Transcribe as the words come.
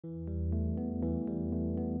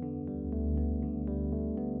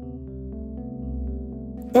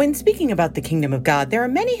When speaking about the kingdom of God, there are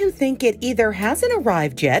many who think it either hasn't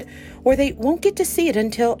arrived yet or they won't get to see it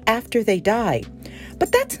until after they die.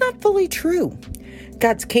 But that's not fully true.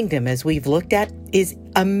 God's kingdom, as we've looked at, is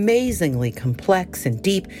amazingly complex and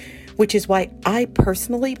deep, which is why I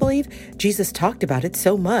personally believe Jesus talked about it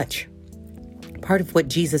so much. Part of what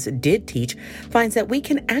Jesus did teach finds that we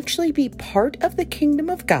can actually be part of the kingdom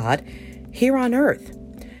of God here on earth,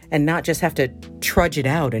 and not just have to trudge it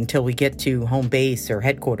out until we get to home base or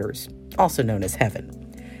headquarters, also known as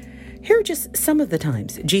heaven. Here are just some of the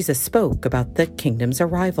times Jesus spoke about the kingdom's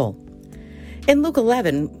arrival. In Luke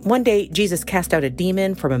 11, one day Jesus cast out a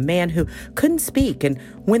demon from a man who couldn't speak, and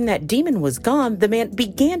when that demon was gone, the man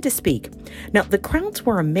began to speak. Now, the crowds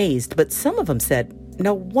were amazed, but some of them said,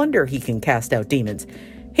 "No wonder he can cast out demons.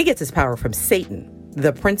 He gets his power from Satan,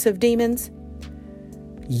 the prince of demons."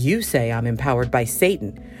 You say I'm empowered by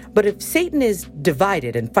Satan, but if Satan is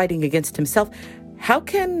divided and fighting against himself, how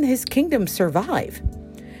can his kingdom survive?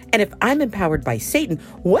 And if I'm empowered by Satan,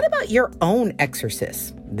 what about your own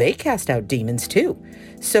exorcists? They cast out demons too,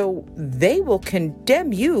 so they will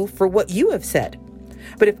condemn you for what you have said.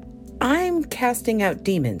 But if I'm casting out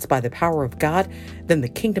demons by the power of God, then the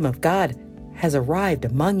kingdom of God has arrived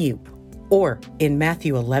among you. Or in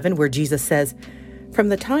Matthew 11, where Jesus says, "From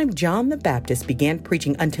the time John the Baptist began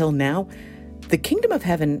preaching until now, the kingdom of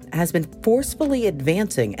heaven has been forcefully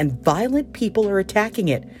advancing and violent people are attacking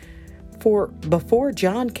it. For before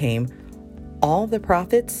John came, all the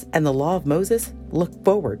prophets and the law of Moses look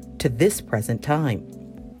forward to this present time."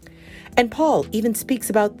 And Paul even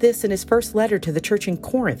speaks about this in his first letter to the church in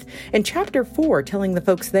Corinth, in chapter 4, telling the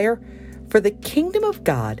folks there, "For the kingdom of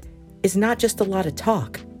God is not just a lot of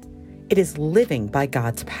talk. It is living by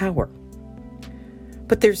God's power."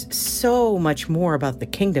 But there's so much more about the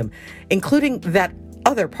kingdom, including that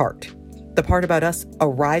other part, the part about us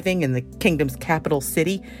arriving in the kingdom's capital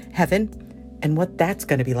city, heaven, and what that's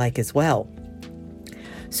going to be like as well.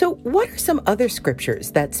 So what are some other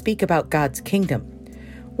scriptures that speak about God's kingdom?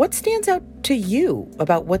 What stands out to you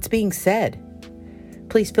about what's being said?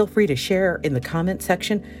 Please feel free to share in the comment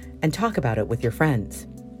section and talk about it with your friends.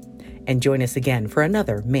 And join us again for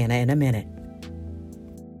another Manna in a Minute.